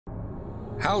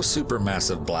How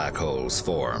supermassive black holes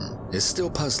form is still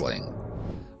puzzling,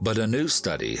 but a new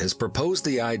study has proposed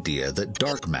the idea that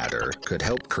dark matter could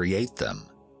help create them.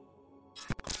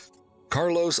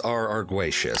 Carlos R.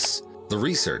 Arguelles, the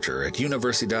researcher at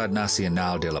Universidad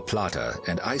Nacional de La Plata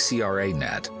and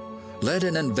ICRA-Net, led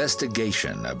an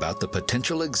investigation about the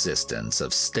potential existence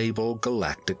of stable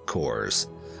galactic cores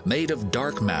made of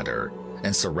dark matter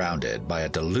and surrounded by a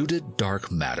diluted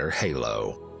dark matter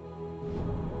halo.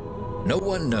 No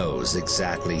one knows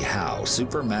exactly how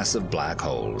supermassive black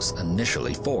holes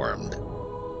initially formed.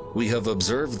 We have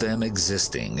observed them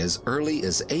existing as early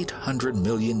as 800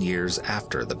 million years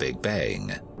after the Big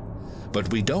Bang,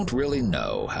 but we don't really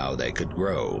know how they could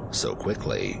grow so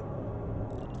quickly.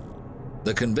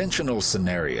 The conventional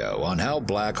scenario on how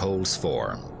black holes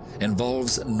form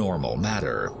involves normal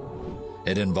matter.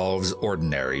 It involves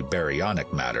ordinary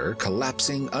baryonic matter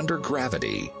collapsing under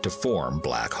gravity to form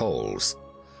black holes,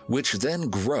 which then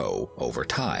grow over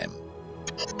time.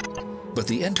 But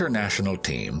the international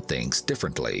team thinks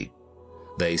differently.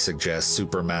 They suggest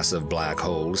supermassive black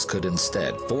holes could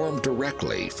instead form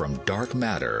directly from dark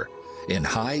matter in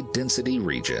high-density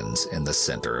regions in the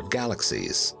center of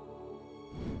galaxies.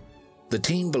 The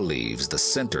team believes the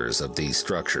centers of these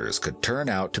structures could turn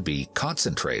out to be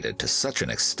concentrated to such an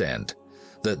extent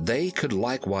that they could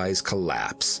likewise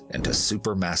collapse into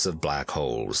supermassive black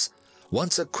holes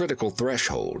once a critical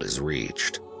threshold is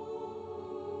reached.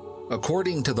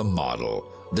 According to the model,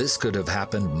 this could have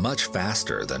happened much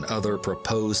faster than other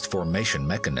proposed formation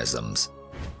mechanisms.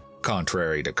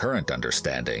 Contrary to current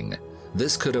understanding,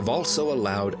 this could have also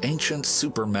allowed ancient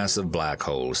supermassive black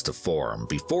holes to form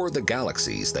before the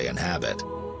galaxies they inhabit.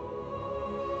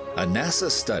 A NASA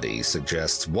study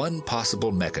suggests one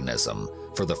possible mechanism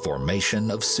for the formation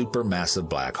of supermassive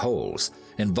black holes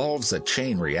involves a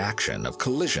chain reaction of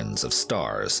collisions of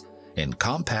stars in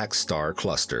compact star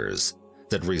clusters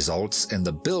that results in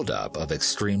the buildup of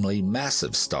extremely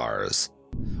massive stars,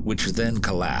 which then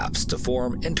collapse to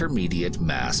form intermediate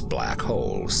mass black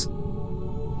holes.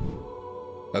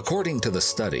 According to the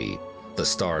study, the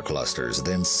star clusters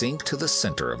then sink to the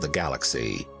center of the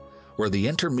galaxy, where the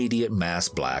intermediate mass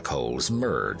black holes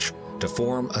merge to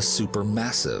form a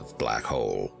supermassive black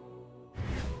hole.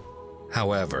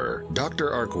 However, Dr.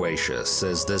 Arguelles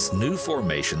says this new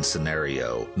formation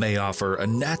scenario may offer a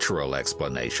natural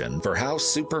explanation for how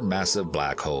supermassive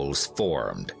black holes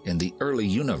formed in the early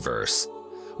universe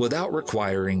without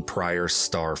requiring prior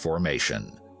star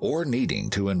formation or needing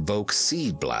to invoke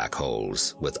seed black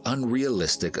holes with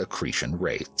unrealistic accretion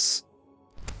rates.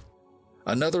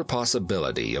 Another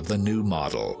possibility of the new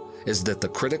model is that the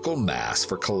critical mass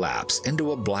for collapse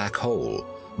into a black hole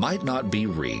might not be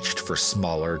reached for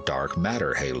smaller dark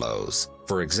matter halos,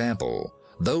 for example,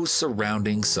 those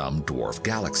surrounding some dwarf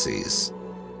galaxies.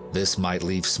 This might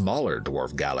leave smaller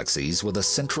dwarf galaxies with a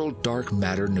central dark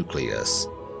matter nucleus,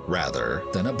 rather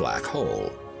than a black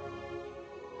hole.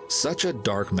 Such a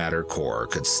dark matter core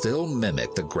could still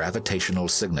mimic the gravitational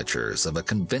signatures of a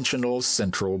conventional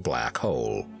central black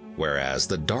hole, whereas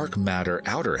the dark matter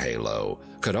outer halo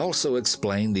could also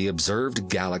explain the observed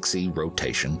galaxy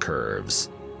rotation curves.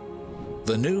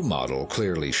 The new model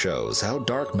clearly shows how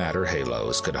dark matter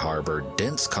halos could harbor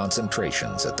dense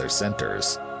concentrations at their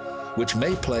centers, which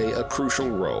may play a crucial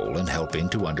role in helping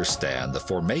to understand the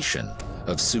formation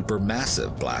of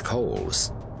supermassive black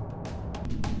holes.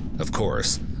 Of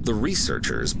course, the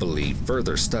researchers believe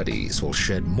further studies will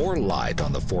shed more light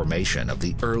on the formation of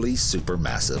the early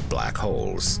supermassive black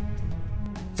holes.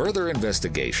 Further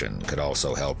investigation could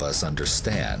also help us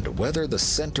understand whether the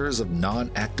centers of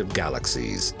non-active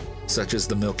galaxies, such as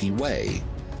the Milky Way,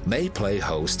 may play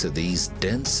host to these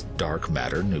dense dark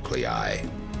matter nuclei.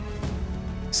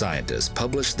 Scientists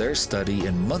published their study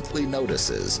in monthly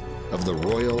notices of the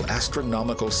Royal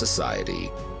Astronomical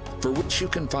Society, for which you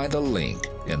can find a link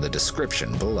in the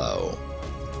description below.